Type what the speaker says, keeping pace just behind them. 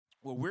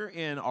Well, we're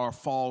in our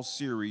fall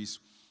series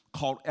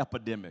called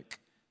Epidemic,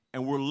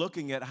 and we're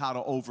looking at how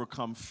to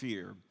overcome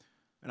fear.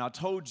 And I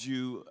told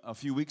you a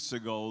few weeks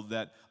ago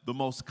that the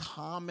most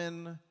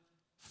common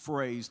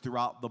phrase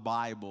throughout the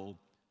Bible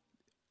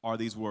are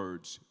these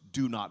words: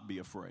 do not be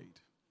afraid.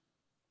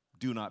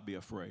 Do not be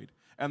afraid.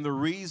 And the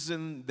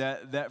reason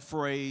that that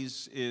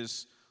phrase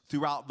is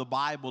throughout the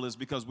Bible is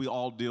because we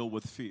all deal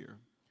with fear.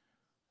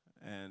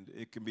 And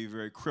it can be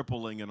very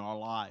crippling in our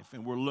life.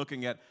 And we're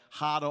looking at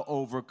how to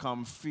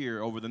overcome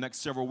fear. Over the next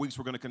several weeks,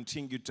 we're going to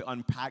continue to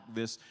unpack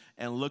this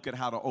and look at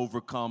how to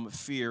overcome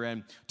fear.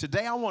 And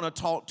today I want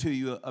to talk to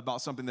you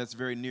about something that's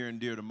very near and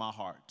dear to my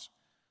heart,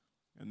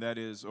 and that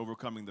is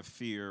overcoming the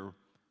fear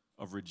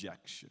of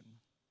rejection.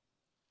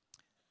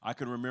 I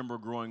can remember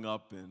growing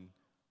up in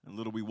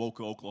Little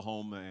Wewoka,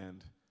 Oklahoma,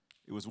 and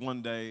it was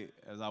one day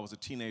as I was a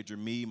teenager,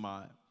 me,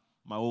 my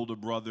older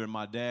brother, and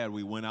my dad,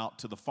 we went out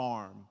to the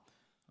farm.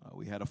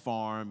 We had a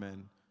farm,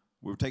 and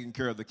we were taking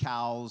care of the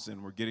cows,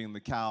 and we're getting the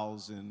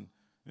cows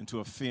into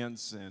a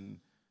fence and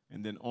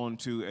then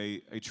onto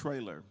a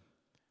trailer.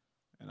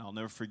 And I'll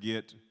never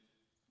forget,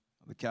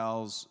 the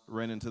cows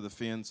ran into the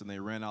fence, and they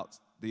ran out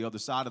the other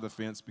side of the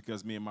fence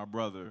because me and my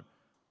brother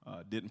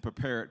didn't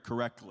prepare it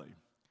correctly.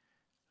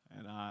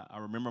 And I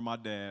remember my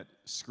dad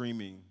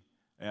screaming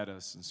at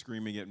us and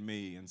screaming at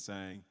me and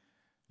saying,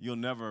 "You'll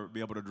never be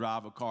able to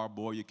drive a car,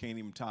 boy. You can't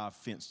even tie a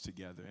fence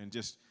together." And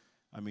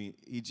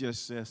he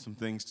just said some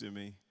things to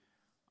me.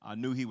 I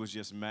knew he was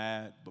just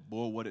mad, but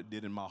boy, what it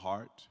did in my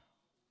heart.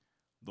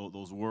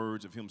 Those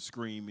words of him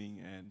screaming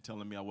and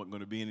telling me I wasn't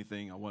going to be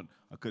anything.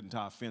 I couldn't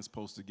tie a fence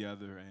post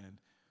together. And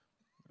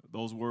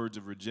those words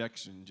of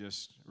rejection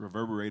just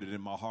reverberated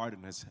in my heart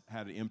and has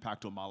had an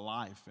impact on my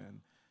life.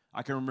 And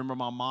I can remember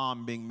my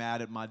mom being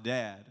mad at my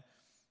dad,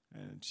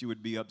 and she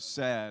would be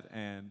upset.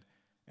 And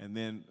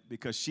then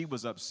because she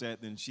was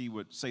upset, then she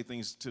would say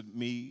things to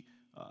me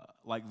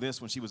like this.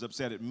 When she was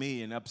upset at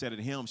me and upset at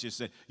him, she'd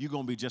say, "You're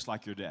going to be just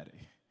like your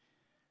daddy."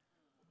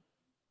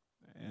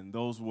 And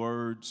those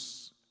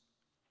words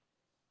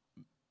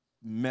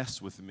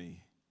mess with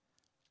me,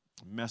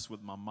 mess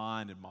with my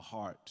mind and my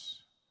heart.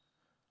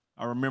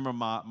 I remember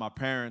my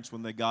parents,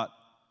 when they got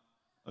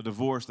a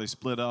divorce, they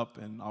split up,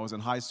 and I was in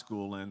high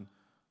school. And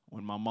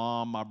when my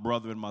mom, my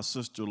brother, and my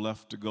sister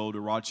left to go to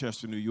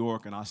Rochester, New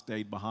York, and I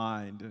stayed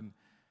behind,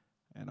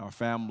 and our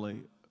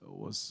family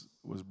was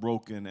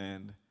broken.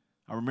 And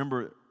I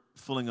remember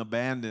feeling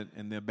abandoned,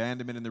 and the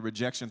abandonment and the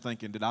rejection,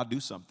 thinking, did I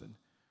do something?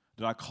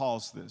 Did I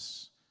cause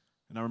this?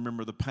 And I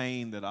remember the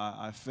pain that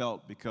I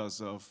felt because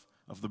of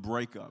the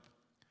breakup.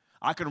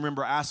 I can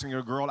remember asking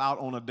a girl out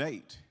on a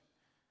date,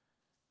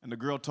 and the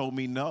girl told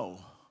me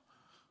no.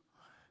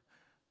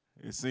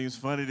 It seems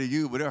funny to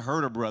you, but it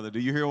hurt her, brother. Do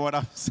you hear what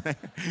I'm saying?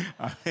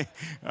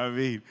 I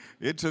mean,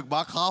 it took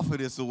my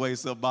confidence away,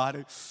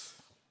 somebody.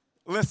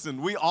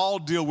 Listen, we all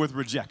deal with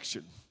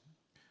rejection.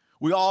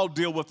 We all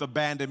deal with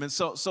abandonment.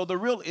 So the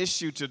real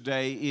issue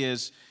today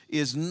is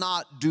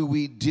not do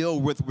we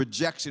deal with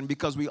rejection,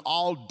 because we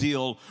all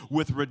deal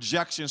with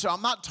rejection. So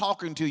I'm not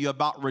talking to you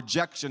about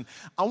rejection.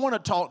 I want to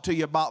talk to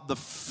you about the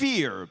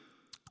fear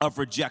of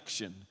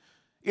rejection.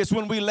 It's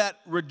when we let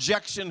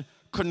rejection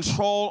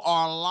control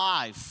our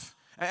life.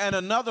 And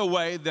another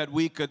way that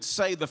we could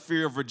say the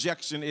fear of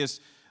rejection is,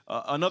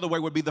 another way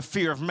would be the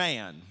fear of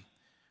man.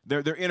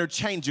 They're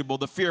interchangeable,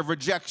 the fear of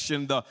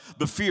rejection, the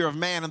fear of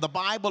man. And the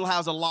Bible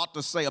has a lot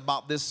to say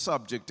about this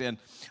subject. And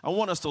I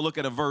want us to look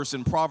at a verse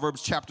in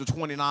Proverbs chapter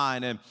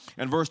 29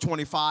 and verse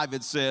 25.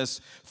 It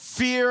says,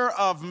 "Fear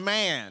of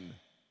man,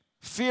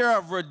 fear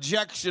of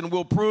rejection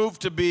will prove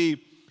to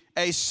be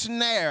a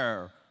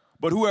snare,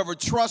 but whoever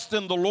trusts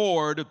in the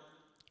Lord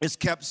is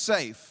kept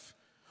safe."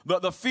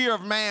 The fear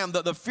of man,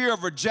 the fear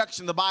of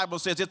rejection, the Bible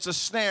says it's a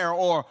snare,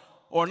 or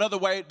another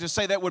way to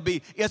say that would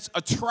be it's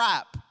a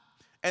trap.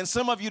 And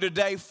some of you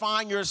today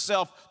find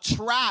yourself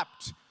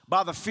trapped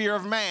by the fear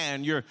of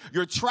man. You're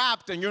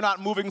trapped and you're not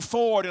moving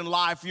forward in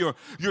life.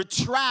 You're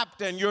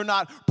trapped and you're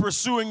not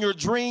pursuing your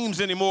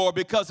dreams anymore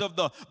because of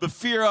the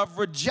fear of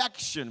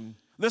rejection.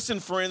 Listen,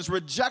 friends,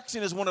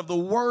 rejection is one of the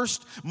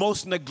worst,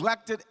 most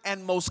neglected,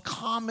 and most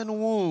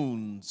common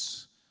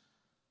wounds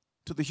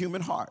to the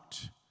human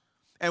heart.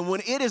 And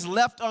when it is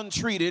left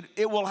untreated,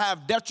 it will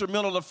have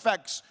detrimental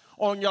effects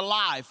on your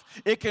life.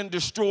 It can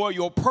destroy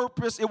your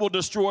purpose. It will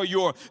destroy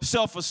your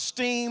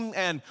self-esteem.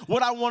 And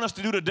what I want us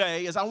to do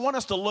today is I want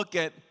us to look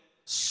at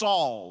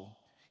Saul.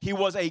 He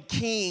was a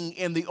king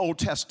in the Old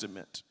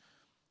Testament,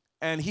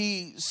 and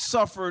he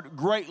suffered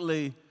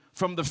greatly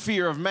from the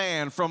fear of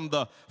man, from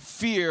the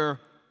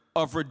fear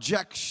of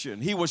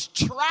rejection. He was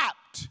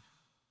trapped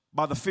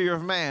by the fear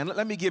of man.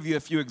 Let me give you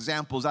a few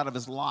examples out of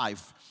his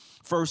life.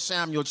 1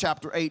 Samuel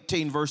chapter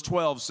 18, verse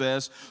 12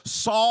 says,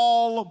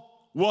 "Saul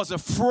was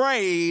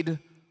afraid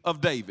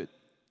of David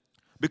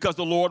because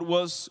the Lord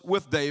was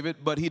with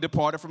David, but he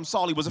departed from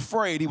Saul." He was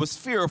afraid. He was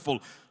fearful.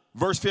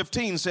 Verse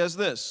 15 says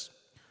this,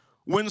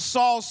 "When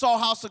Saul saw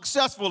how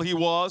successful he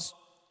was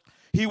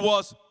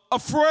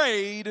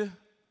afraid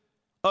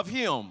of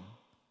him."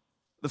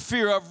 The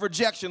fear of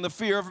rejection, the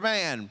fear of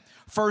man.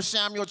 1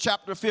 Samuel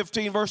chapter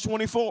 15, verse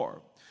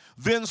 24.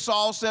 Then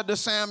Saul said to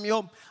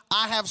Samuel,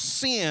 I have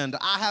sinned.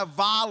 I have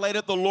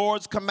violated the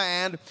Lord's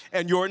command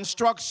and your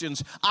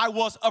instructions. I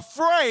was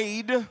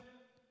afraid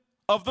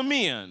of the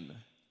men,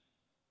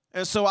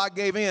 and so I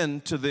gave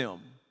in to them.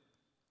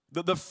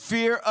 The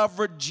fear of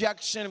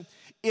rejection,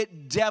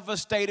 it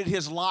devastated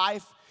his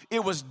life.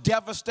 It was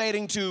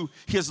devastating to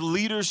his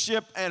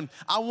leadership. And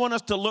I want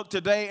us to look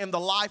today in the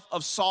life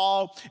of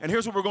Saul. And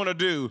here's what we're going to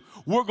do.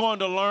 We're going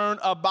to learn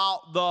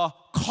about the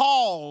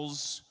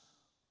cause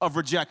of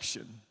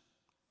rejection.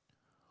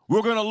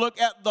 We're going to look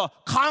at the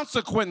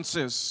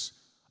consequences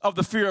of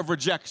the fear of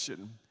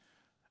rejection.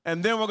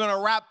 And then we're going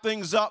to wrap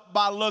things up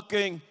by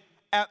looking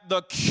at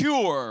the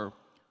cure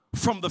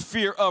from the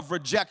fear of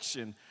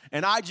rejection.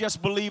 And I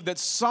just believe that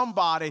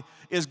somebody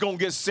is going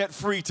to get set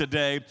free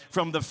today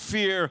from the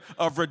fear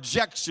of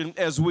rejection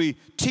as we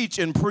teach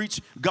and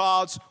preach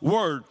God's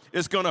word.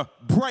 It's going to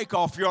break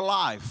off your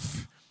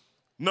life.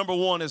 Number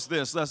one is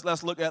this.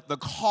 Let's look at the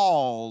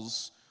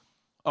cause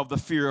of the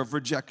fear of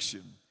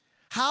rejection.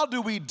 How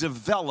do we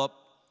develop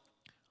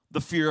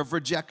the fear of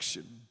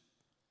rejection?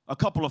 A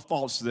couple of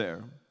thoughts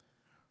there.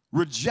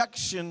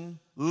 Rejection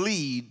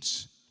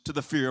leads to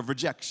the fear of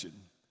rejection.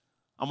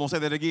 I'm going to say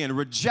that again.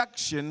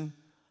 Rejection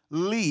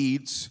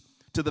leads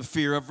to the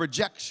fear of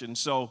rejection.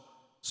 So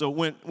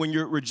when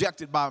you're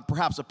rejected by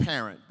perhaps a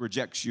parent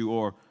rejects you,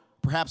 or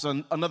perhaps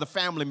another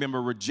family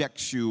member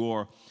rejects you,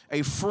 or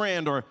a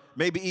friend, or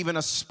maybe even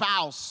a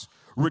spouse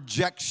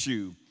rejects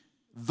you,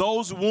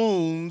 those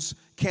wounds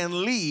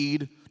can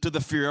lead to the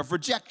fear of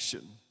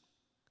rejection.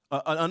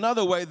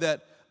 Another way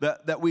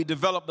that we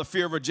develop the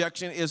fear of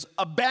rejection is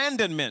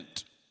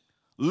abandonment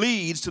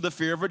leads to the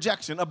fear of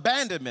rejection.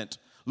 Abandonment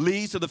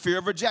leads to the fear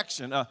of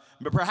rejection.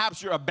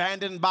 Perhaps you're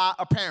abandoned by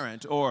a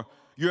parent, or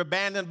you're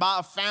abandoned by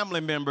a family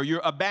member,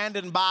 you're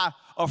abandoned by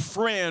a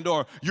friend,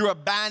 or you're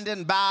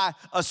abandoned by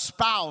a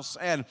spouse,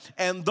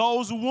 and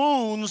those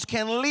wounds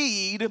can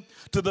lead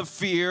to the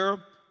fear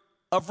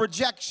of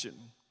rejection.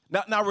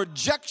 Now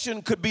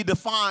rejection could be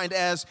defined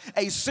as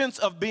a sense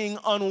of being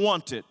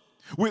unwanted.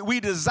 We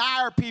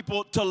desire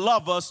people to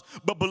love us,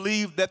 but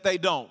believe that they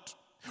don't.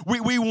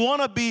 We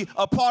want to be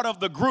a part of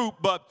the group,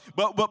 but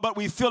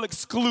we feel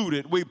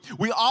excluded.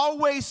 We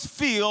always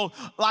feel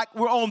like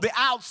we're on the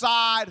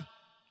outside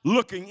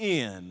looking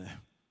in.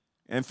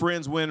 And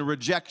friends, when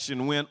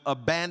rejection, when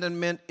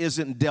abandonment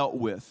isn't dealt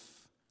with,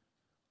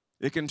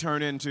 it can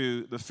turn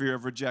into the fear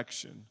of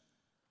rejection,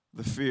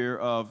 the fear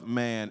of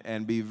man,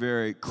 and be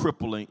very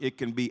crippling. It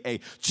can be a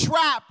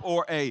trap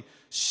or a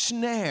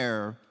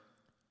snare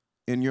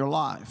in your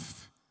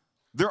life.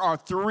 There are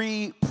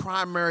three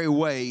primary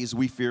ways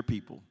we fear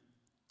people.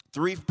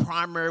 Three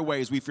primary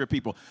ways we fear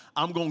people.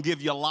 I'm going to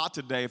give you a lot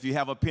today. If you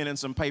have a pen and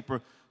some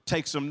paper,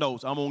 take some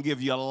notes. I'm going to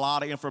give you a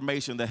lot of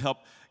information to help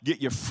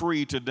get you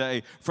free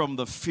today from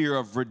the fear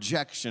of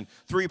rejection.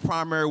 Three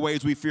primary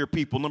ways we fear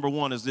people. Number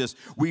one is this.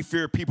 We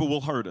fear people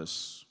will hurt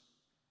us.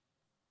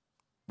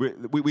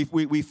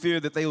 We fear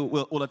that they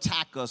will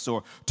attack us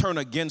or turn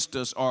against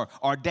us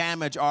or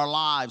damage our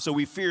lives. So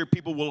we fear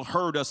people will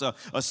hurt us.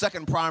 A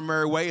second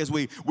primary way is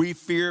we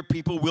fear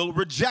people will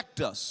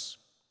reject us.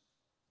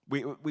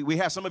 We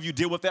have some of you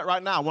deal with that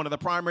right now. One of the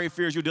primary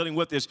fears you're dealing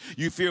with is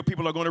you fear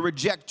people are going to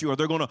reject you, or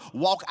they're going to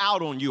walk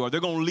out on you, or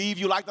they're going to leave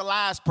you like the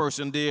last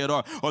person did,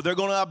 or they're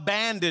going to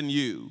abandon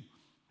you.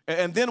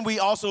 And then we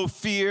also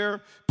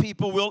fear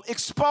people will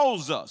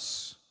expose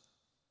us.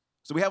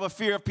 So we have a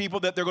fear of people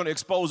that they're going to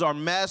expose our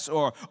mess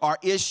or our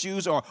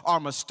issues or our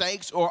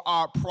mistakes or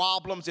our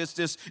problems. It's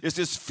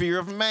this fear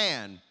of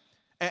man.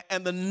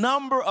 And the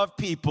number of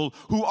people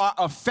who are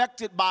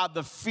affected by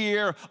the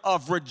fear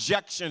of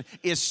rejection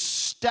is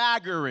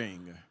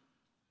staggering.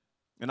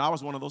 And I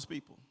was one of those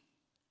people.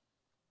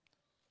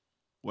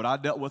 What I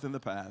dealt with in the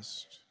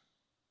past,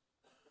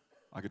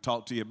 I could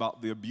talk to you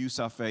about the abuse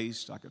I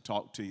faced. I could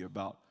talk to you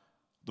about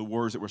the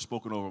words that were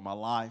spoken over my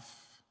life,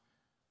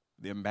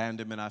 the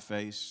abandonment I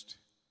faced.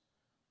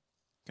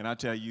 Can I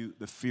tell you,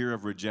 the fear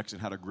of rejection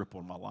had a grip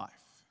on my life.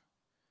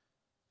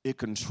 It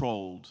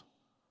controlled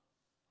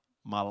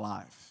my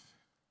life.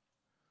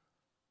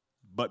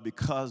 But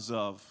because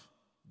of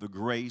the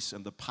grace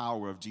and the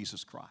power of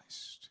Jesus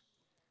Christ,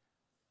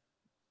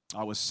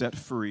 I was set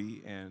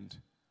free, and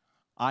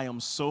I am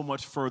so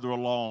much further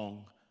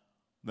along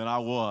than I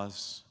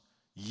was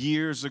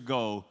years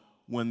ago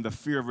when the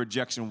fear of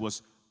rejection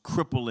was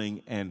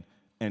crippling and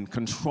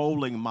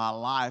controlling my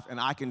life. And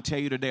I can tell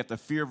you today, if the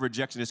fear of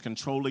rejection is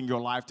controlling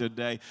your life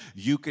today,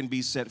 you can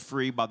be set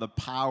free by the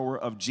power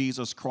of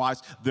Jesus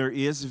Christ. There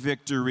is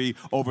victory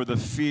over the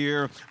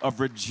fear of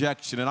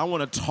rejection. And I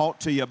want to talk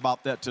to you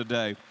about that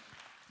today.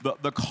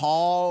 The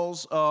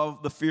cause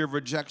of the fear of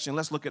rejection.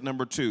 Let's look at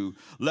number two.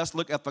 Let's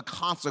look at the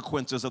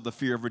consequences of the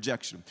fear of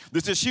rejection.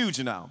 This is huge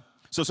now.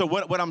 So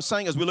what I'm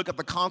saying as we look at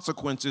the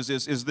consequences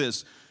is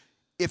this.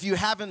 If you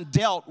haven't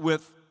dealt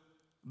with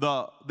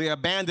the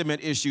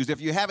abandonment issues, if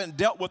you haven't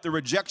dealt with the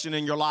rejection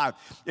in your life,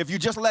 if you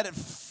just let it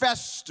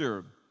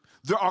fester,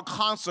 there are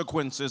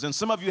consequences. And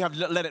some of you have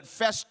let it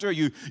fester.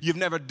 You've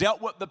never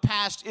dealt with the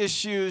past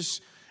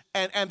issues,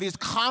 And these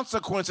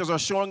consequences are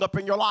showing up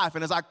in your life.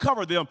 And as I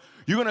cover them,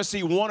 you're going to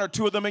see one or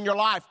two of them in your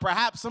life.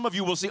 Perhaps some of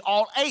you will see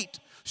all 8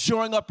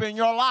 showing up in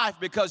your life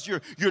because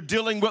you're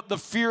dealing with the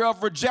fear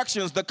of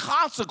rejections, the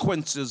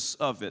consequences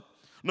of it.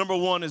 Number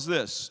 1 is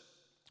this.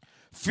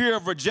 Fear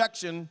of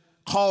rejection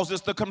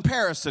causes the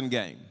comparison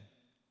game.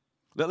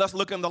 Let's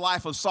look in the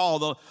life of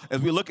Saul.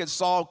 As we look at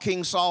Saul,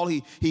 King Saul,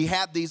 he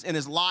had these in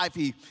his life.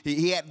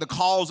 He had the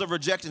cause of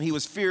rejection. He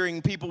was fearing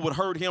people would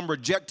hurt him,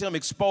 reject him,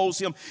 expose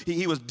him.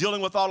 He was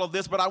dealing with all of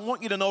this. But I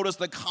want you to notice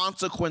the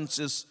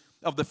consequences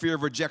of the fear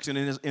of rejection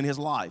in his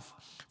life.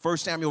 1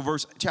 Samuel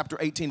chapter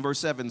 18, verse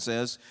 7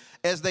 says,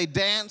 as they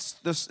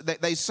danced,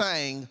 they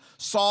sang,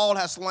 Saul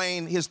has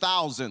slain his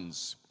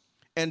thousands,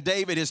 and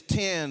David his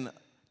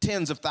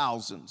tens of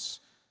thousands.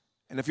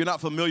 And if you're not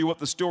familiar with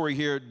the story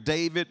here,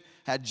 David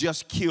had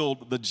just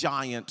killed the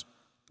giant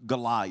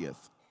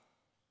Goliath.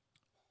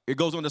 It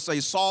goes on to say,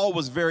 Saul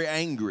was very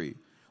angry.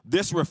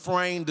 This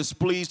refrain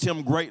displeased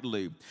him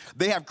greatly.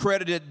 They have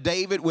credited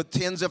David with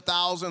tens of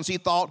thousands, he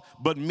thought,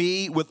 but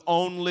me with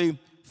only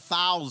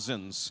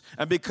thousands.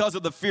 And because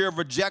of the fear of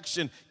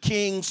rejection,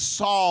 King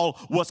Saul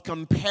was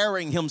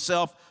comparing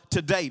himself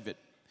to David.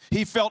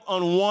 He felt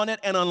unwanted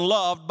and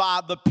unloved by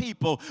the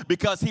people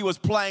because he was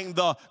playing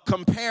the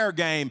compare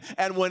game.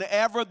 And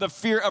whenever the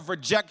fear of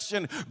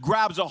rejection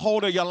grabs a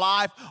hold of your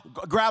life,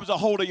 grabs a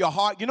hold of your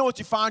heart, you know what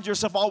you find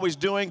yourself always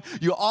doing?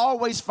 You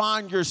always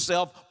find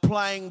yourself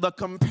playing the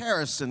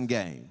comparison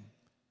game.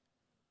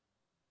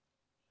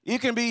 It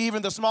can be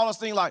even the smallest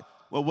thing like,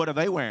 well, what are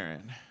they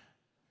wearing?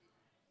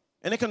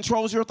 And it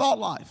controls your thought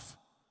life.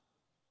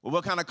 Well,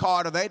 what kind of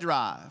car do they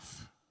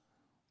drive?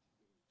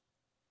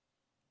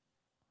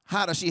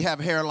 How does she have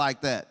hair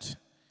like that?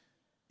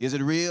 Is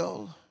it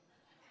real?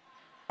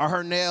 Are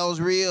her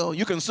nails real?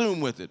 You consume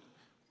with it.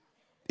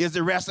 Is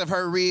the rest of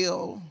her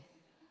real?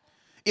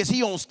 Is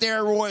he on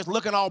steroids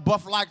looking all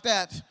buff like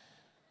that?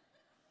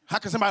 How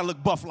can somebody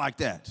look buff like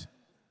that?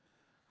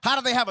 How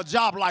do they have a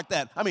job like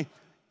that? I mean,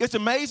 it's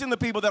amazing the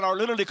people that are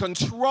literally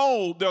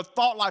controlled, their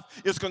thought life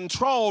is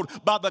controlled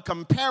by the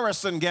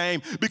comparison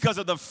game because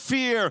of the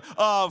fear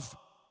of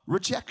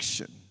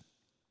rejection.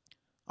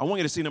 I want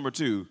you to see number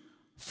 2.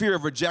 Fear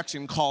of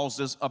rejection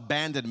causes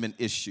abandonment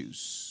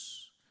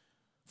issues.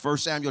 1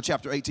 Samuel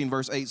chapter 18,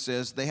 verse 8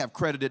 says, they have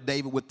credited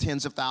David with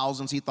tens of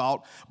thousands, he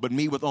thought, but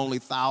me with only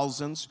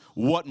thousands.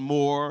 What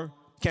more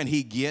can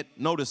he get?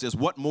 Notice this,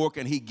 what more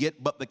can he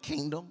get but the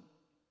kingdom?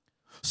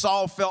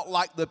 Saul felt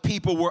like the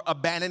people were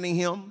abandoning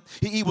him.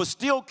 He was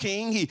still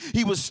king.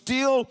 He was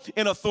still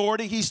in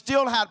authority. He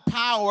still had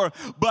power,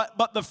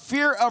 but the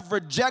fear of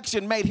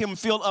rejection made him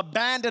feel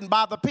abandoned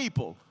by the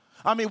people.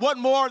 I mean, what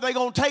more are they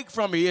going to take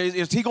from me?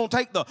 Is he going to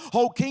take the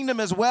whole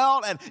kingdom as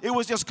well? And it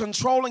was just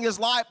controlling his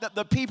life that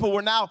the people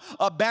were now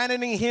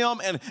abandoning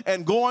him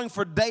and going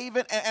for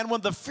David. And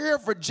when the fear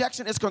of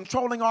rejection is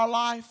controlling our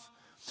life,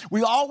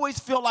 we always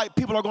feel like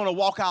people are going to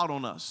walk out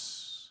on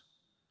us.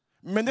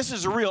 I mean, this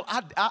is real.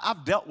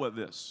 I've dealt with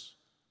this.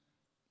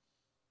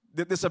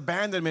 This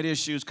abandonment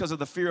issues because of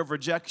the fear of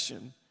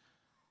rejection.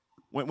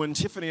 When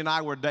Tiffany and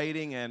I were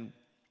dating and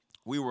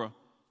we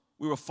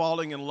were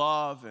falling in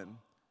love, and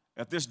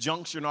at this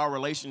juncture in our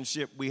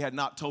relationship, we had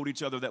not told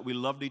each other that we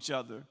loved each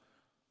other,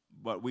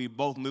 but we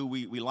both knew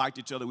we liked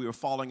each other. We were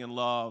falling in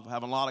love,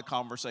 having a lot of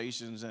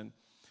conversations. And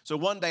so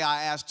one day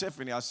I asked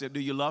Tiffany, I said, do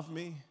you love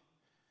me?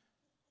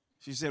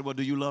 She said, well,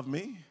 do you love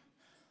me?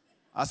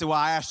 I said, well,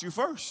 I asked you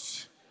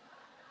first.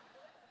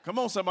 Come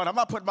on, somebody. I'm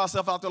not putting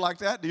myself out there like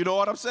that. Do you know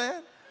what I'm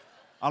saying?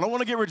 I don't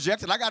want to get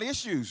rejected. I got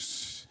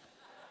issues.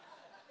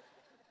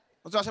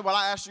 So I said, well,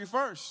 I asked you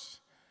first.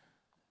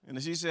 And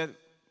then she said,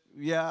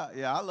 yeah,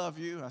 I love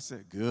you. I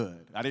said,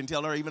 good. I didn't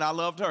tell her even I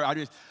loved her.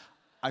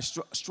 I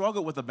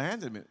struggled with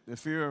abandonment, the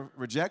fear of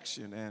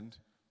rejection. And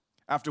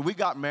after we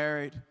got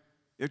married,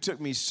 it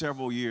took me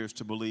several years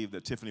to believe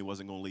that Tiffany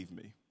wasn't going to leave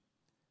me.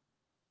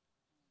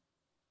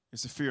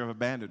 It's the fear of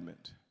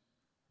abandonment.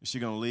 Is she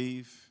going to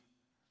leave?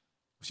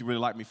 Does she really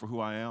like me for who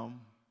I am?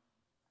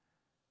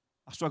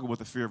 I struggle with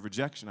the fear of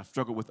rejection. I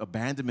struggle with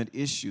abandonment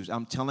issues.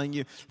 I'm telling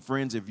you,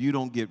 friends, if you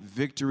don't get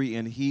victory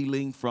and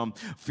healing from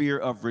fear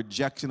of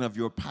rejection of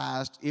your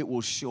past, it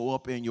will show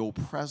up in your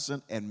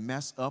present and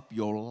mess up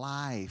your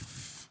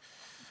life.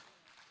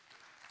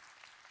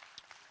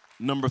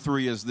 Number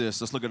 3 is this.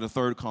 Let's look at the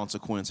third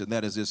consequence, and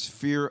that is this: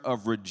 fear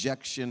of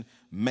rejection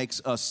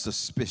makes us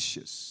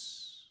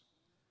suspicious.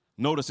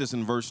 Notice this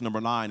in verse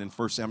number 9 in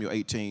 1 Samuel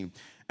 18.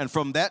 And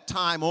from that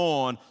time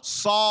on,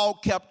 Saul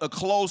kept a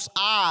close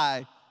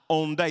eye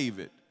on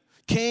David.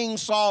 King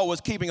Saul was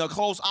keeping a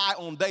close eye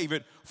on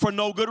David for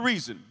no good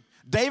reason.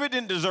 David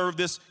didn't deserve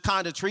this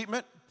kind of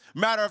treatment.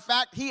 Matter of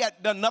fact, he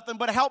had done nothing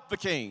but help the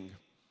king.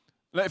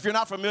 Now, if you're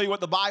not familiar with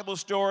the Bible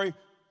story,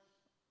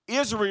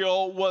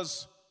 Israel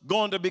was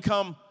going to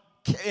become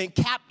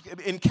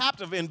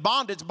in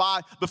bondage by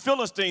the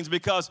Philistines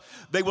because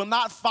they will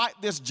not fight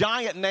this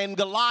giant named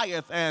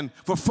Goliath. And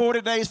for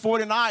 40 days,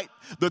 40 nights,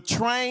 the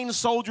trained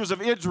soldiers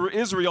of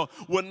Israel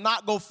would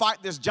not go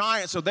fight this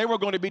giant, so they were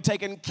going to be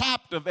taken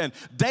captive. And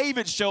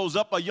David shows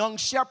up, a young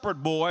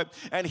shepherd boy,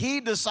 and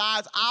he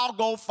decides, I'll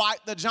go fight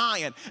the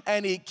giant.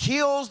 And he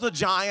kills the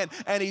giant,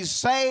 and he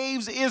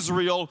saves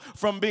Israel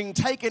from being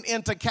taken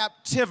into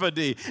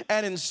captivity.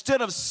 And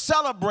instead of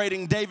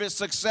celebrating David's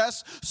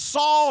success,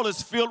 Saul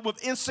is filled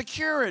with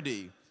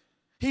insecurity.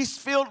 He's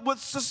filled with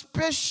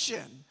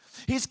suspicion.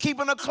 He's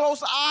keeping a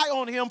close eye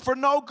on him for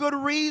no good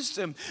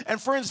reason.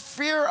 And friends,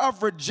 fear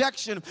of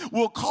rejection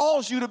will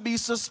cause you to be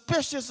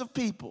suspicious of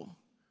people.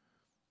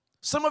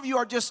 Some of you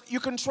are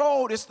you're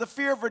controlled. It's the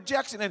fear of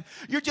rejection, and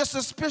you're just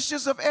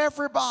suspicious of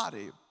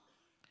everybody.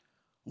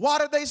 Why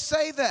did they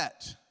say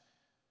that?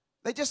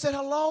 They just said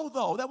hello,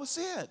 though. That was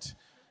it.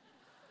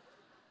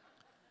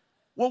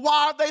 Well,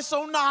 why are they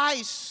so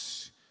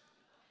nice?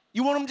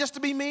 You want them just to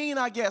be mean,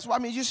 I guess. Well, I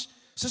mean, just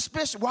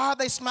suspicious. Why are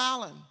they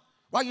smiling?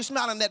 Why are you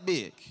smiling that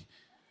big?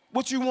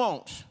 What you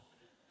want?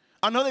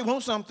 I know they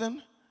want something.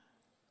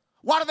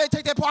 Why did they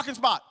take that parking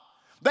spot?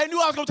 They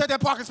knew I was going to take that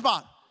parking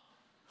spot.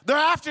 They're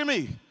after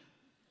me.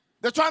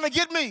 They're trying to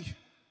get me.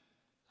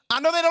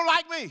 I know they don't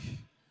like me.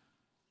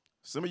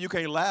 Some of you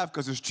can't laugh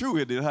because it's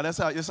true. That's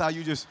how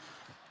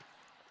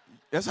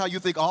you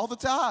think all the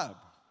time.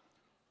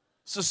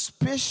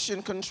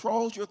 Suspicion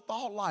controls your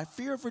thought life.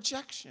 Fear of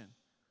rejection.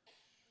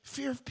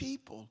 Fear of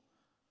people.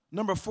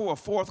 Number four,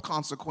 fourth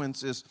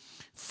consequence is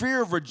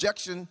fear of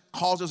rejection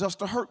causes us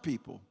to hurt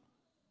people.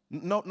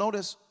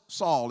 Notice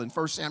Saul in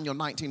 1 Samuel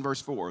 19, verse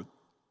 4.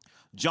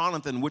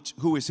 Jonathan,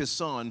 who is his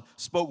son,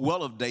 spoke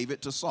well of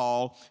David to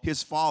Saul,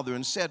 his father,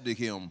 and said to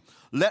him,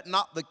 let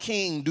not the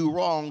king do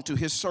wrong to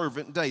his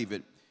servant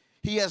David.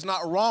 He has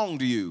not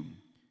wronged you.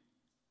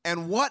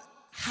 And what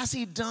has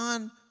he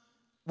done?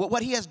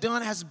 What he has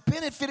done has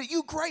benefited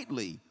you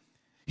greatly.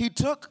 He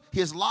took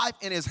his life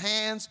in his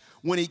hands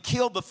when he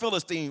killed the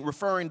Philistine,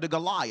 referring to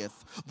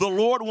Goliath. The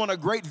Lord won a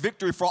great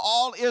victory for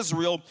all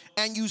Israel,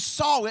 and you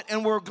saw it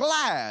and were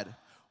glad.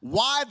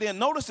 Why then,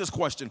 notice this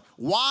question,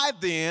 why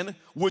then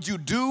would you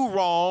do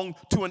wrong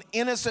to an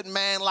innocent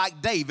man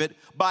like David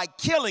by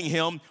killing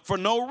him for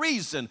no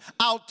reason?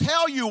 I'll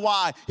tell you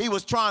why he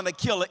was trying to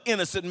kill an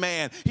innocent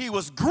man. He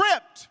was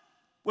gripped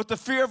with the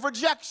fear of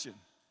rejection.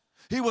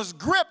 He was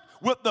gripped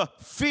with the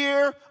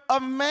fear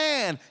of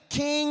man.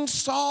 King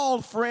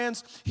Saul,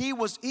 friends, he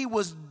was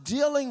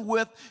dealing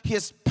with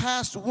his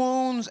past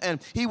wounds,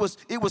 and it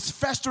was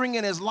festering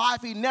in his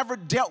life. He never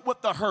dealt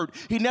with the hurt.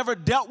 He never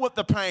dealt with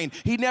the pain.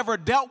 He never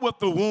dealt with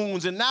the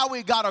wounds. And now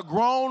we got a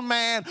grown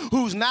man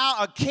who's now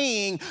a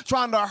king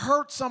trying to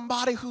hurt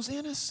somebody who's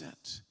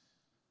innocent.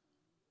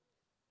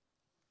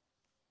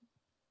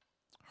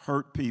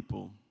 Hurt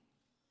people.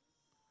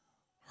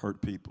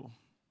 Hurt people.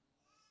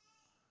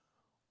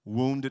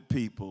 Wounded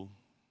people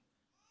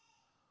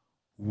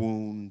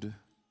wound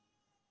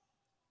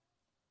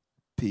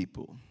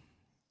people.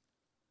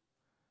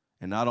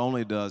 And not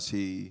only does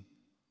he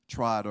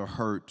try to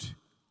hurt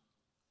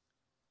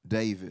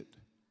David,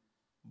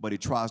 but he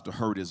tries to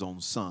hurt his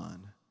own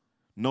son.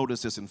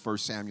 Notice this in 1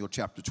 Samuel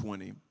chapter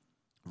 20,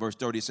 verse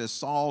 30. It says,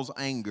 Saul's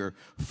anger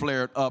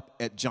flared up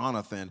at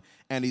Jonathan,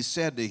 and he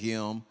said to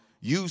him,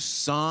 you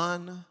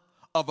son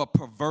of a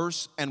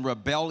perverse and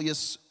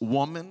rebellious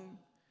woman.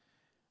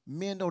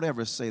 Men, don't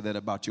ever say that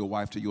about your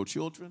wife to your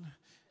children.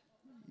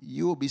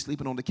 You will be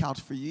sleeping on the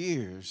couch for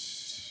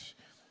years.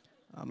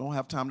 I don't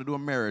have time to do a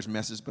marriage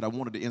message, but I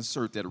wanted to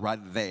insert that right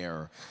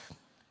there.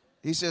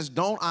 He says,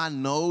 don't I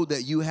know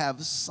that you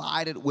have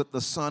sided with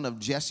the son of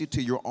Jesse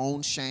to your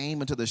own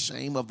shame and to the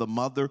shame of the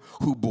mother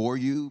who bore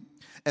you?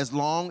 As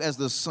long as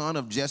the son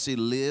of Jesse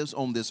lives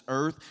on this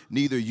earth,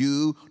 neither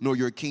you nor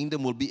your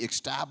kingdom will be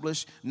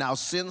established. Now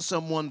send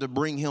someone to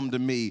bring him to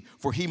me,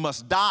 for he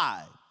must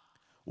die.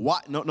 Why?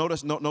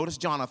 Notice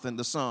Jonathan,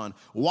 the son.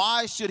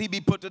 Why should he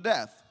be put to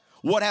death?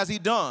 What has he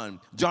done?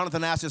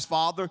 Jonathan asked his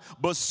father,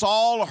 but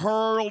Saul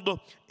hurled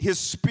his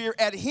spear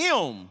at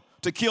him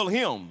to kill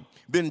him.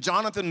 Then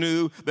Jonathan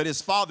knew that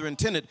his father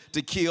intended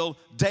to kill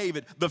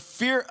David. The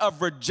fear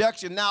of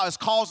rejection now is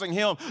causing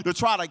him to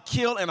try to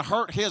kill and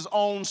hurt his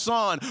own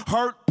son.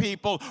 Hurt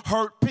people,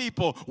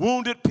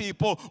 wounded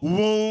people,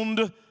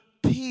 wound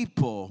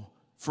people.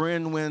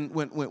 Friend,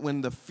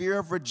 when the fear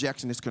of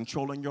rejection is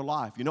controlling your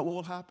life, you know what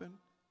will happen?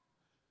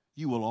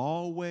 You will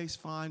always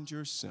find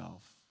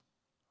yourself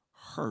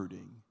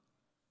hurting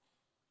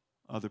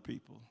other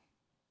people.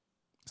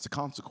 It's a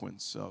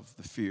consequence of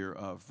the fear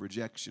of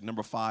rejection.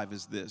 Number 5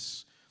 is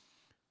this.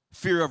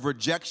 Fear of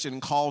rejection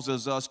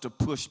causes us to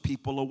push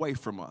people away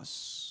from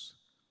us.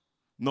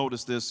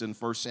 Notice this in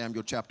 1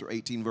 Samuel chapter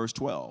 18, verse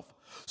 12.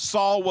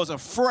 Saul was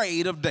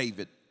afraid of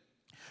David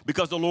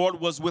because the Lord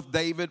was with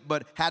David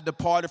but had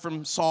departed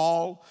from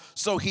Saul.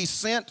 So he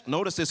sent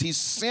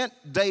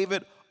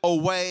David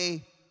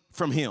away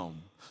from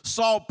him.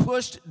 Saul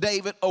pushed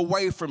David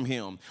away from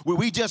him.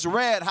 We just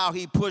read how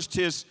he pushed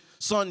his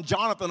son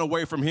Jonathan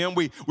away from him.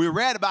 We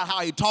read about how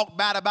he talked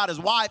bad about his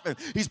wife, and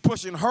he's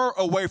pushing her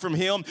away from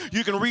him.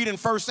 You can read in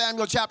 1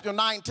 Samuel chapter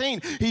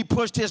 19, he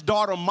pushed his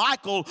daughter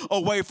Michal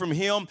away from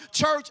him.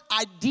 Church,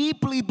 I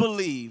deeply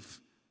believe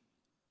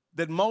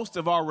that most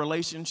of our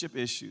relationship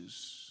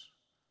issues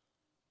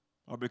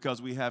are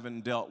because we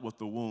haven't dealt with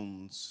the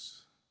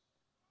wounds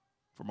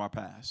from our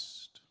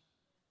past.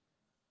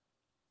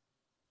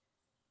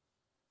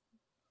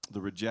 The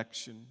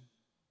rejection,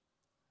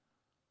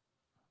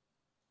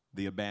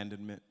 the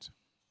abandonment,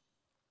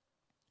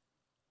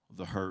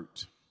 the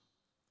hurt,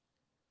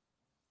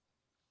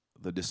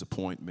 the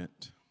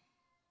disappointment,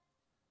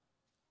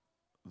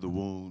 the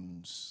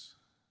wounds.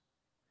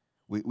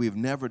 We've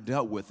never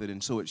dealt with it,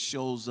 and so it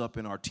shows up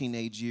in our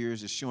teenage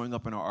years. It's showing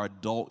up in our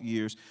adult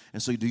years. And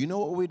so do you know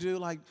what we do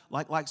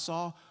like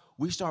Saul?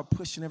 We start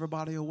pushing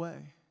everybody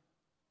away.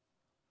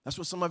 That's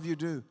what some of you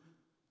do.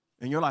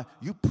 In your life,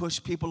 you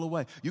push people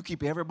away. You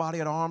keep everybody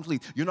at arm's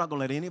length. You're not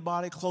going to let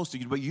anybody close to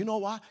you. But you know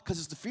why? Because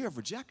it's the fear of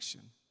rejection.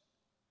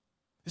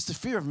 It's the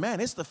fear of man.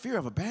 It's the fear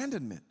of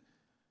abandonment.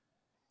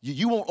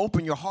 You won't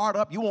open your heart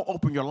up. You won't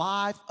open your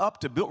life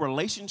up to build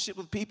relationship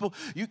with people.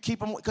 You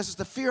keep them because it's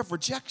the fear of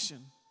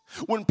rejection.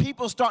 When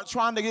people start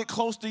trying to get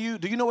close to you,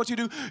 do you know what you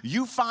do?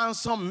 You find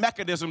some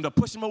mechanism to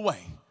push them away.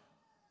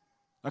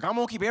 Like, I'm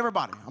going to keep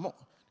everybody.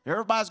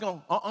 Everybody's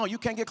going, you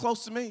can't get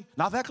close to me.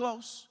 Not that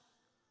close.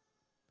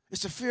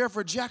 It's the fear of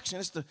rejection.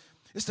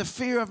 It's the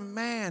fear of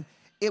man.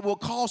 It will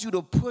cause you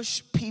to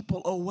push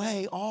people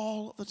away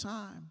all the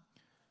time.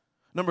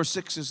 Number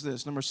 6 is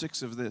this. Number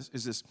 6 of this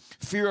is this.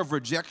 Fear of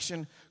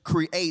rejection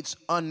creates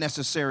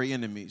unnecessary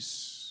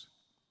enemies.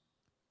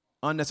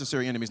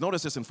 Unnecessary enemies.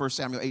 Notice this in 1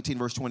 Samuel 18,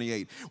 verse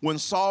 28. When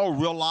Saul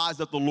realized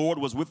that the Lord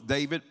was with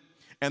David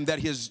and that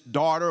his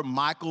daughter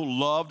Michal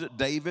loved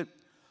David,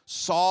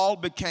 Saul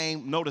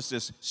became, notice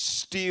this,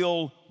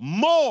 still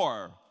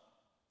more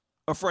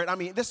afraid. I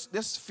mean,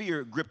 this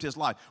fear gripped his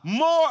life.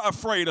 More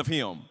afraid of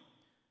him.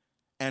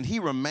 And he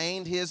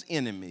remained his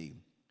enemy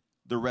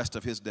the rest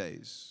of his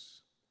days.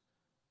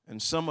 And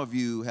some of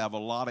you have a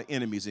lot of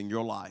enemies in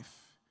your life,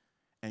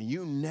 and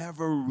you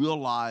never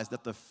realize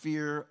that the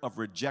fear of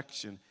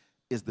rejection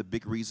is the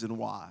big reason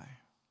why.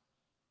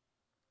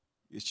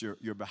 It's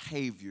your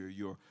behavior,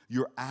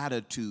 your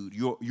attitude,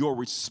 your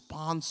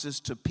responses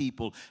to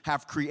people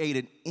have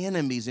created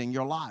enemies in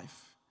your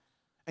life.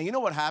 And you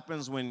know what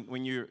happens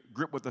when you're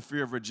gripped with the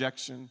fear of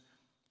rejection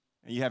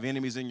and you have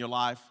enemies in your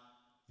life?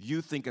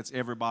 You think it's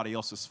everybody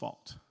else's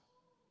fault.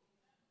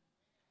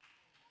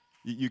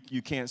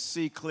 You can't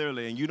see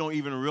clearly, and you don't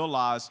even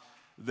realize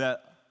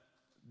that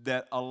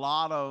a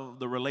lot of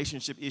the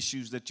relationship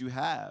issues that you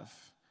have,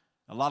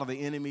 a lot of the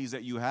enemies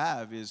that you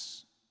have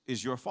is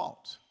your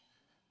fault.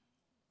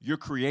 You're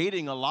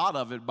creating a lot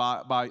of it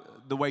by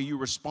the way you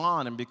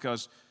respond, and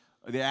because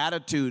the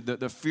attitude,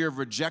 the fear of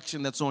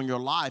rejection that's on your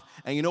life.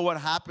 And you know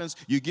what happens?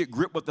 You get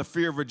gripped with the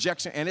fear of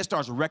rejection, and it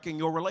starts wrecking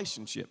your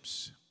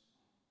relationships.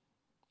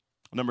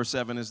 Number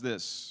 7 is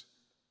this.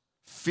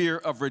 Fear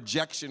of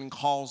rejection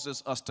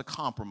causes us to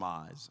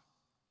compromise.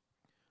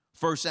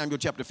 1 Samuel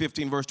chapter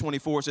 15, verse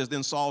 24 says,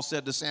 Then Saul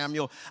said to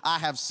Samuel, I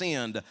have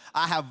sinned.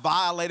 I have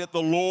violated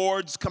the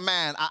Lord's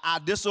command. I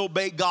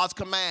disobeyed God's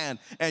command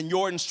and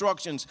your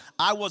instructions.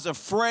 I was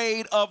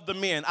afraid of the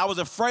men. I was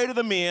afraid of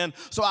the men,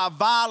 so I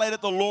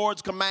violated the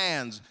Lord's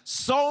commands.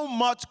 So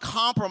much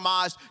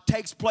compromise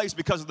takes place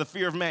because of the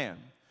fear of man.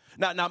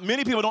 Now,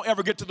 many people don't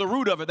ever get to the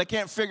root of it. They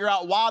can't figure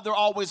out why they're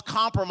always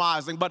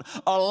compromising. But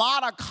a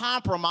lot of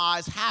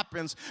compromise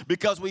happens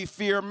because we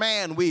fear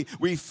man. We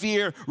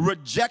fear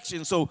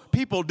rejection. So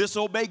people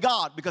disobey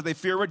God because they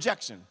fear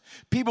rejection.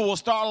 People will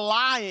start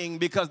lying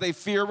because they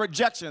fear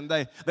rejection.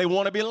 They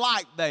want to be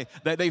liked.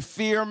 They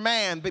fear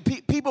man.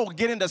 People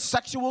get into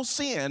sexual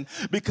sin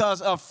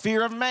because of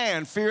fear of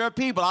man, fear of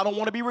people. I don't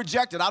want to be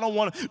rejected. I don't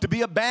want to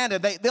be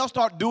abandoned. They'll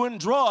start doing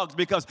drugs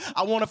because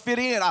I want to fit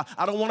in.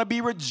 I don't want to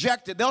be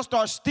rejected. They'll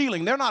start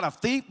stealing. They're not a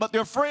thief, but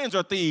their friends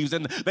are thieves,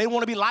 and they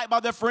want to be liked by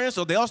their friends,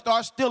 so they'll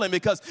start stealing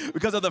because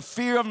of the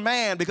fear of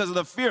man, because of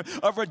the fear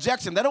of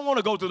rejection. They don't want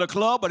to go to the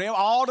club, but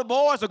all the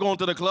boys are going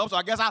to the club, so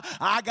I guess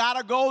I got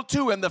to go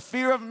too. And the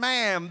fear of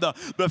man,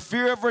 the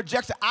fear of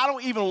rejection. I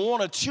don't even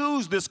want to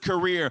choose this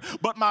career,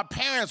 but my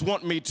parents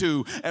want me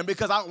to, and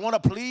because I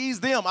want to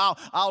please them,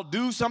 I'll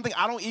do something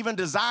I don't even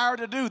desire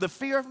to do. The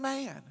fear of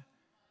man,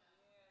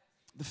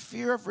 the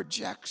fear of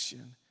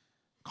rejection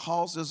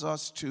causes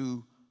us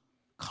to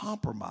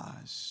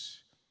compromise.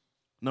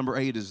 Number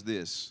 8 is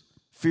this.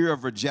 Fear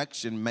of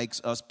rejection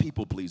makes us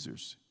people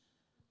pleasers.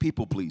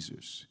 People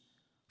pleasers.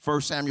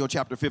 1 Samuel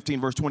chapter 15,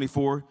 verse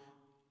 24,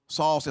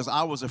 Saul says,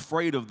 I was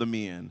afraid of the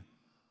men,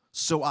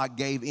 so I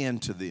gave in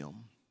to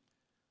them.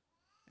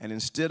 And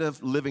instead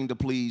of living to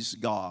please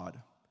God,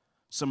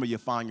 some of you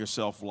find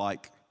yourself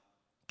like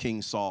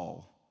King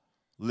Saul,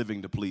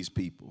 living to please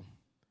people.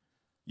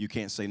 You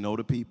can't say no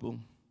to people.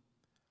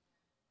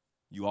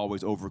 You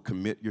always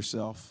overcommit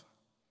yourself.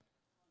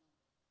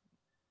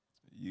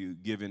 You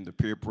give in to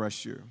peer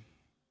pressure.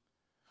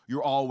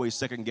 You're always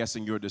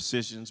second-guessing your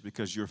decisions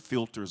because your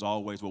filter is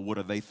always, well, what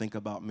do they think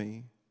about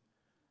me?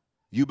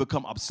 You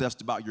become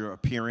obsessed about your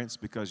appearance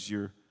because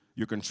you're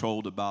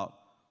controlled about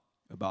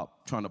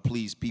trying to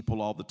please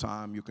people all the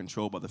time. You're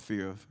controlled by the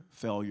fear of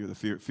failure, the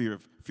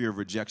fear of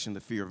rejection,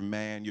 the fear of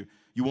man.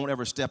 You won't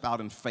ever step out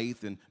in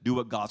faith and do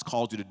what God's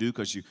called you to do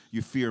because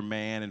you fear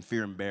man and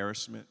fear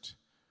embarrassment.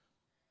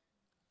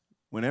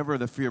 Whenever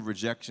the fear of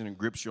rejection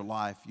grips your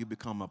life, you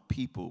become a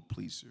people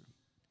pleaser.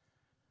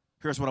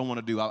 Here's what I want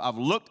to do. I've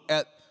looked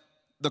at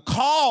the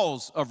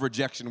cause of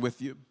rejection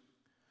with you.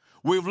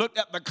 We've looked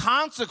at the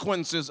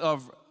consequences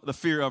of the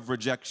fear of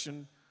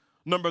rejection.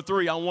 Number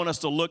 3, I want us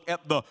to look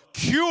at the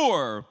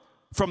cure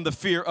from the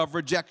fear of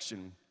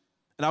rejection.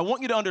 And I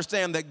want you to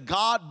understand that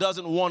God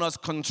doesn't want us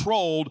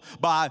controlled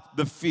by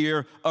the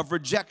fear of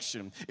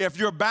rejection. If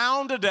you're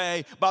bound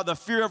today by the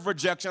fear of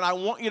rejection, I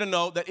want you to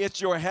know that it's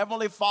your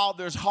Heavenly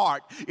Father's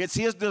heart. It's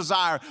His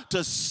desire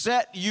to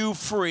set you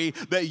free,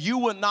 that you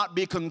would not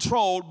be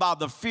controlled by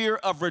the fear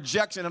of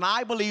rejection. And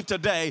I believe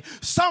today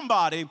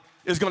somebody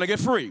is going to get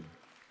free.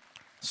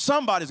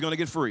 Somebody's going to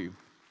get free.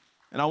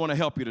 And I want to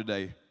help you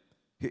today.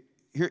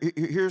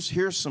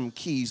 Here's some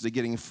keys to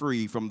getting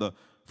free from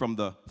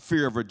the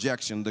fear of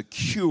rejection, the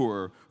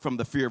cure from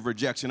the fear of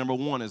rejection. Number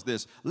 1 is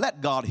this: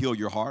 let God heal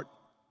your heart.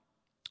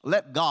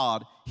 Let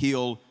God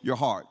heal your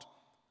heart.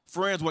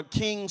 Friends, what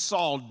King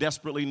Saul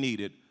desperately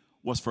needed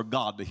was for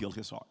God to heal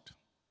his heart.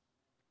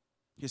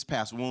 His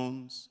past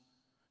wounds,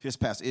 his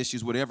past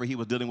issues, whatever he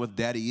was dealing with,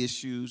 daddy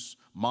issues,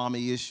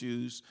 mommy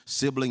issues,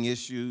 sibling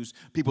issues,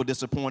 people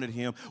disappointed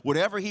him.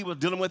 Whatever he was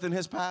dealing with in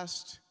his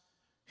past,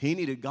 he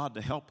needed God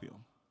to help him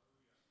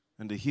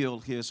and to heal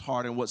his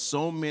heart. And what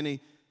so many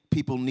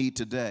people need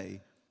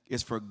today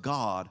is for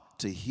God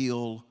to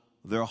heal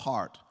their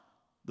heart.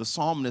 The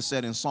psalmist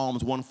said in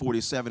Psalms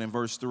 147 and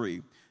verse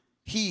 3,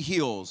 He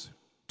heals,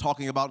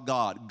 talking about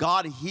God.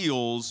 God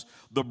heals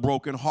the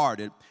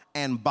brokenhearted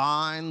and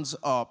binds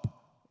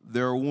up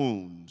their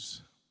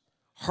wounds.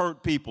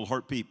 Hurt people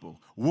hurt people.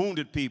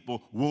 Wounded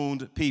people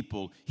wound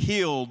people.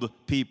 Healed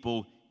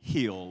people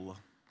heal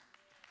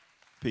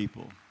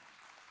people.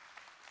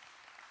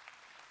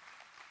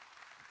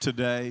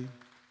 Today,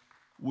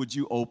 would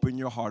you open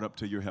your heart up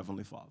to your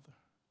Heavenly Father?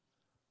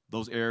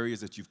 Those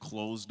areas that you've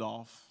closed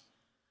off,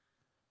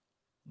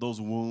 those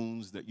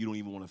wounds that you don't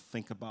even want to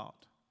think about,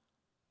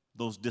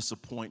 those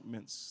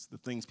disappointments, the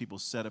things people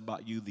said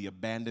about you, the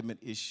abandonment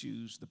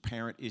issues, the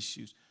parent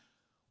issues.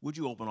 Would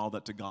you open all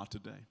that to God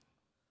today?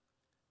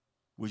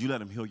 Would you let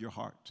Him heal your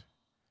heart?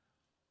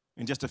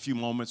 In just a few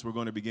moments, we're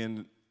going to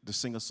begin to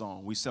sing a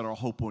song. We set our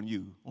hope on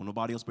you, on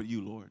nobody else but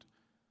you, Lord.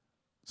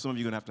 Some of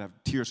you are going to have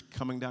tears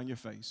coming down your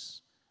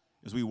face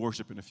as we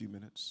worship in a few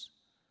minutes.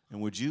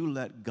 And would you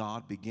let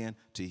God begin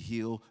to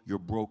heal your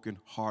broken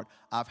heart?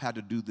 I've had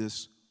to do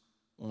this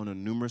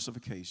on numerous of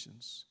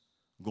occasions,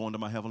 going to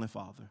my Heavenly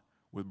Father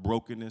with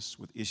brokenness,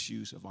 with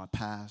issues of my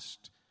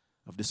past,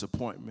 of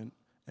disappointment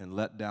and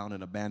letdown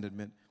and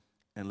abandonment,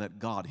 and let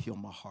God heal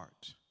my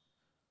heart.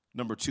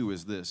 Number 2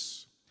 is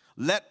this: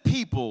 let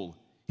people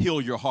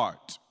heal your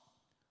heart.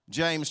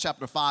 James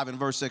chapter 5 and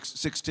verse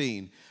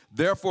 16.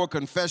 Therefore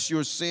confess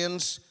your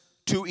sins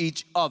to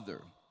each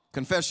other.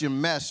 Confess your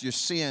mess, your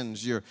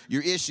sins, your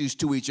issues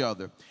to each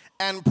other.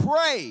 And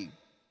pray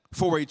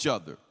for each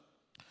other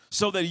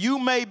so that you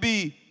may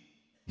be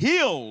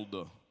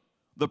healed.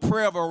 The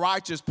prayer of a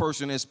righteous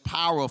person is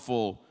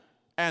powerful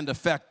and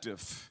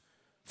effective.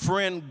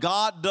 Friend,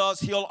 God does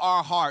heal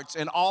our hearts.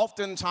 And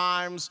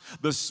oftentimes,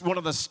 one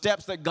of the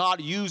steps that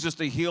God uses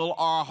to heal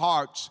our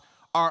hearts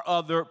are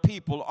other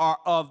people, are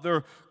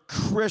other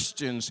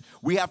Christians.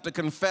 We have to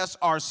confess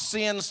our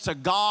sins to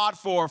God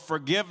for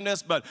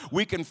forgiveness, but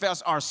we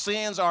confess our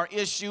sins, our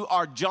issue,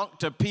 our junk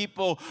to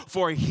people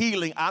for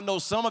healing. I know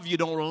some of you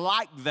don't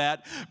like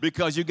that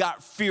because you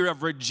got fear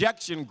of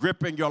rejection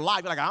gripping your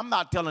life. You're like, I'm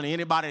not telling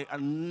anybody,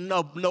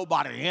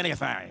 nobody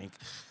anything.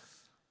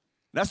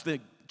 That's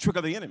the trick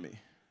of the enemy,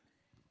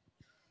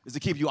 is to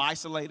keep you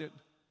isolated,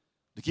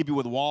 to keep you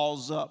with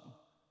walls up,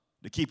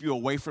 to keep you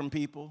away from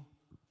people,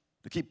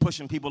 to keep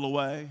pushing people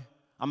away.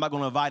 I'm not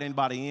going to invite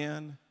anybody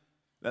in.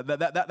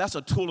 That's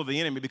a tool of the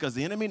enemy, because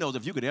the enemy knows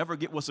if you could ever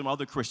get with some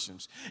other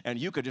Christians and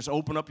you could just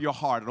open up your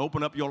heart and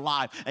open up your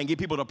life and get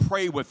people to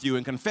pray with you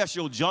and confess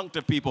your junk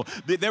to people,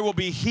 there will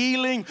be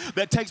healing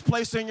that takes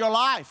place in your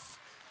life.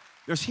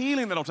 There's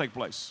healing that will take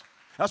place.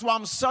 That's why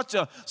I'm such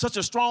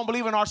a strong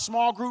believer in our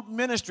small group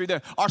ministry.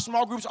 Our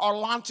small groups are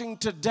launching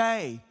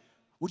today.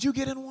 Would you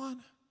get in one?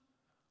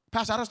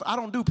 Pastor, I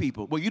don't do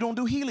people. Well, you don't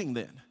do healing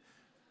then.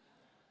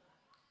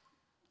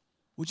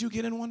 Would you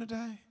get in one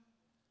today?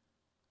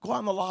 Go out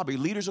in the lobby.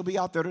 Leaders will be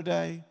out there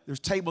today.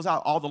 There's tables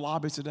out all the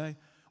lobbies today.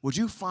 Would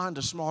you find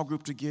a small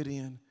group to get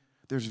in?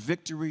 There's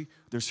victory,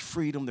 there's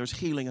freedom, there's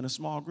healing in a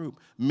small group.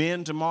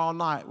 Men, tomorrow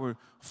night, we're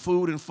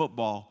food and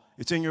football.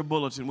 It's in your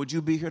bulletin. Would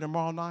you be here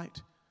tomorrow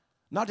night?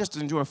 Not just to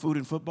enjoy food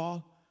and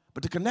football,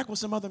 but to connect with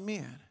some other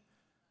men.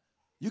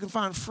 You can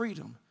find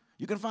freedom.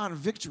 You can find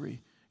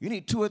victory. You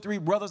need 2 or 3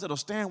 brothers that'll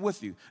stand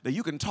with you, that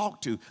you can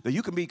talk to, that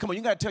you can be, come on,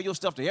 you got to tell your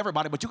stuff to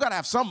everybody, but you got to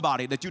have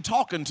somebody that you're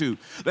talking to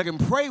that can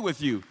pray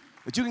with you,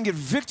 that you can get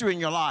victory in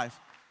your life.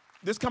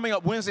 This coming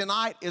up Wednesday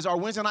night is our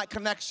Wednesday night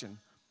connection.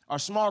 Our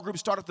small group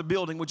start at the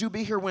building. Would you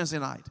be here Wednesday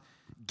night?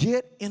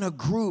 Get in a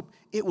group.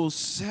 It will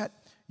set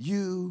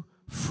you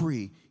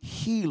free.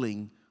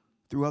 Healing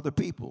through other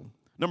people.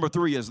 Number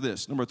 3 is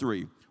this. Number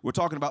 3, we're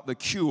talking about the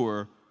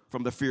cure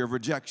from the fear of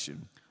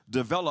rejection.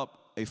 Develop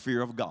a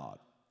fear of God.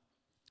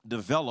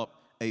 Develop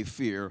a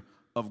fear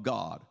of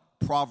God.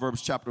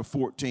 Proverbs chapter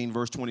 14,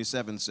 verse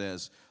 27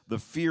 says, the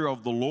fear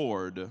of the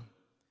Lord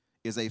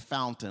is a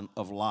fountain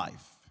of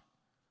life,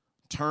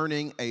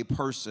 turning a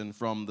person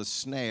from the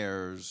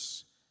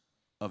snares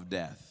of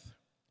death.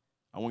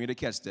 I want you to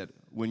catch that.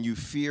 When you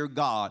fear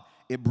God,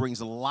 it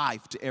brings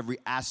life to every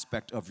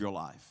aspect of your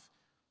life.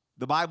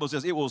 The Bible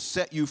says it will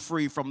set you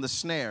free from the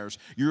snares.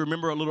 You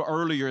remember a little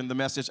earlier in the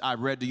message, I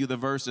read to you the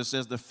verse that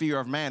says the fear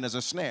of man is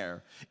a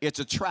snare. It's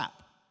a trap.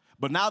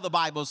 But now the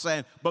Bible is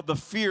saying, but the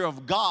fear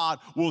of God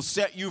will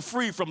set you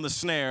free from the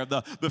snare.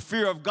 The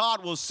fear of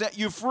God will set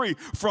you free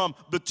from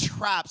the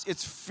traps.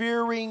 It's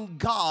fearing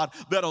God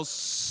that'll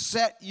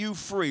set you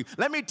free.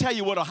 Let me tell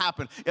you what'll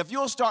happen. If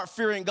you'll start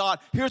fearing God,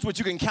 here's what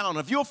you can count on.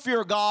 If you'll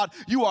fear God,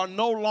 you are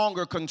no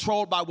longer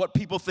controlled by what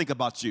people think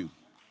about you.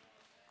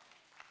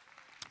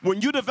 When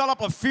you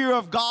develop a fear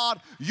of God,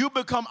 you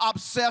become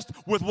obsessed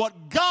with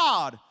what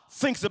God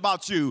thinks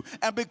about you.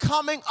 And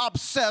becoming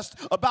obsessed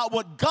about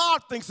what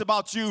God thinks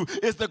about you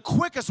is the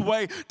quickest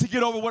way to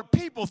get over what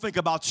people think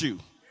about you.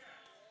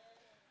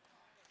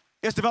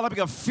 It's developing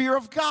a fear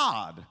of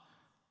God.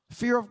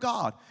 Fear of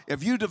God.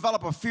 If you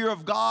develop a fear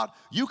of God,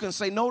 you can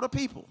say no to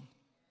people.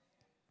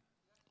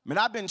 I mean,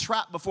 I've been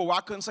trapped before where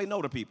I couldn't say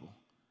no to people.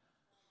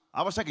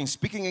 I was taking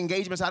speaking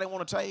engagements I didn't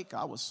want to take.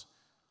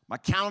 My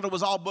calendar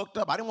was all booked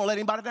up. I didn't want to let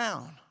anybody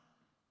down.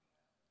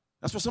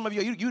 That's what some of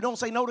you don't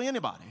say no to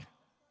anybody.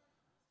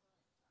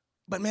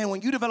 But man,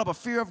 when you develop a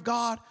fear of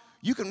God,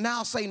 you can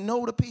now say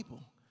no to people.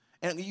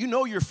 And you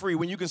know you're free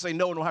when you can say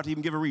no and don't have to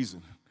even give a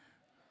reason.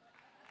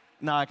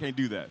 No, I can't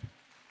do that.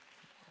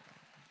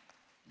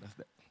 That's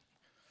that.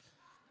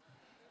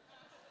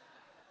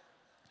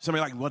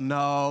 Somebody like, well,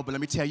 no, but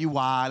let me tell you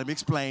why. Let me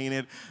explain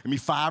it. Give me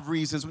 5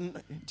 reasons.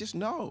 Just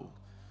no.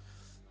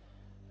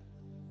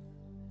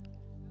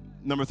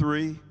 Number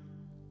 3,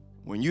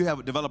 when you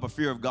have developed a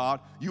fear of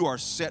God, you are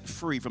set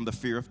free from the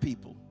fear of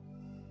people.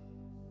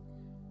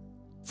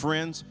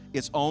 Friends,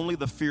 it's only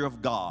the fear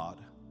of God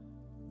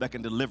that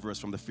can deliver us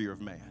from the fear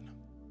of man.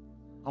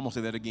 I'm going to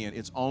say that again.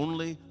 It's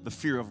only the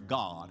fear of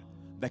God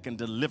that can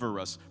deliver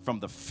us from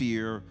the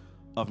fear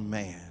of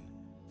man.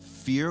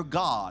 Fear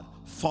God.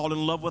 Fall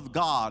in love with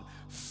God.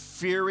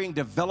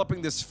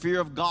 Developing this fear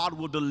of God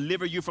will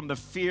deliver you from the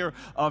fear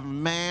of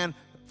man.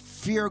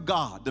 Fear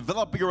God.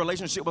 Develop your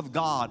relationship with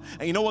God.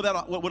 And you know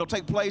what will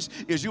take place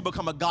is you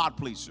become a God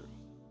pleaser.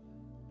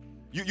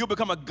 You'll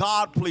become a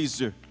God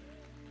pleaser.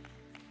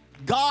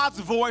 God's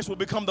voice will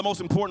become the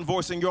most important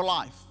voice in your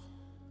life.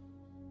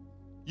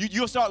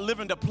 You'll start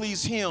living to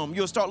please Him.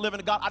 You'll start living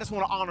to God. I just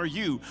want to honor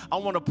you. I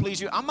want to please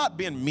you. I'm not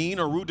being mean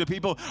or rude to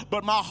people,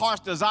 but my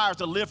heart's desire is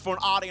to live for an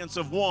audience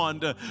of one,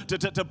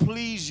 to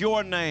please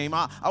your name.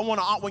 I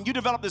want to. When you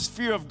develop this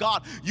fear of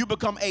God, you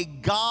become a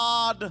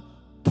God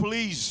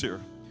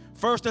pleaser.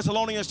 1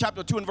 Thessalonians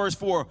chapter 2 and verse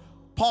 4,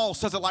 Paul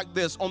says it like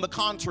this: on the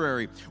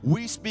contrary,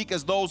 we speak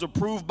as those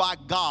approved by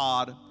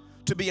God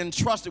to be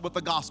entrusted with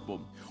the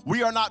gospel.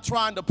 We are not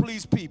trying to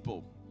please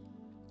people,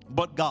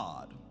 but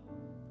God,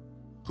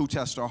 who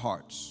tests our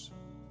hearts.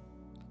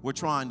 We're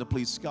trying to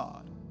please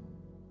God.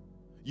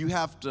 You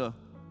have to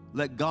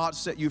let God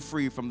set you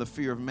free from the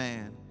fear of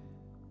man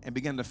and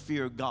begin to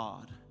fear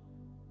God.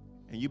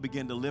 And you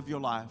begin to live your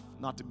life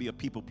not to be a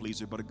people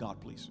pleaser, but a God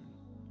pleaser.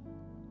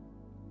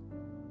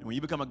 And when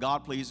you become a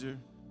God pleaser,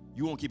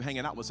 you won't keep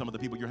hanging out with some of the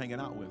people you're hanging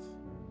out with,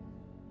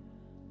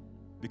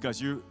 because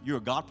you're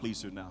a God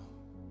pleaser now.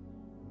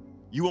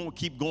 You won't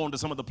keep going to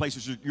some of the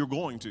places you're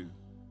going to.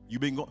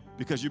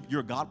 Because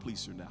you're a God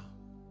pleaser now.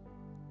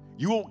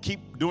 You won't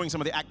keep doing some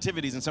of the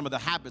activities and some of the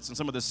habits and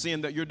some of the sin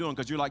that you're doing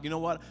because you're like, you know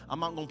what? I'm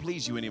not going to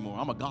please you anymore.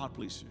 I'm a God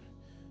pleaser.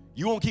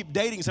 You won't keep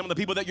dating some of the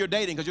people that you're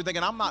dating because you're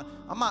thinking, I'm not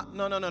a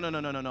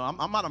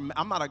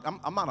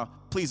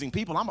pleasing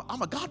people.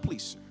 I'm a God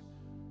pleaser.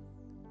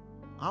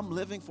 I'm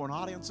living for an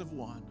audience of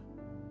one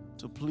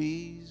to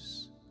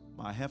please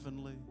my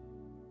heavenly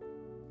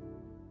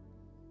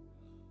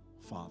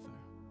Father.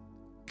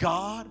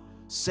 God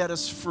set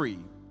us free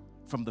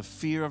from the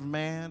fear of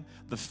man,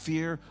 the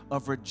fear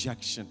of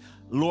rejection.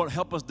 Lord,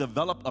 help us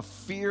develop a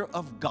fear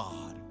of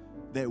God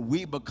that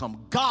we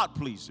become God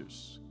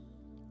pleasers,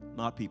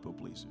 not people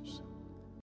pleasers.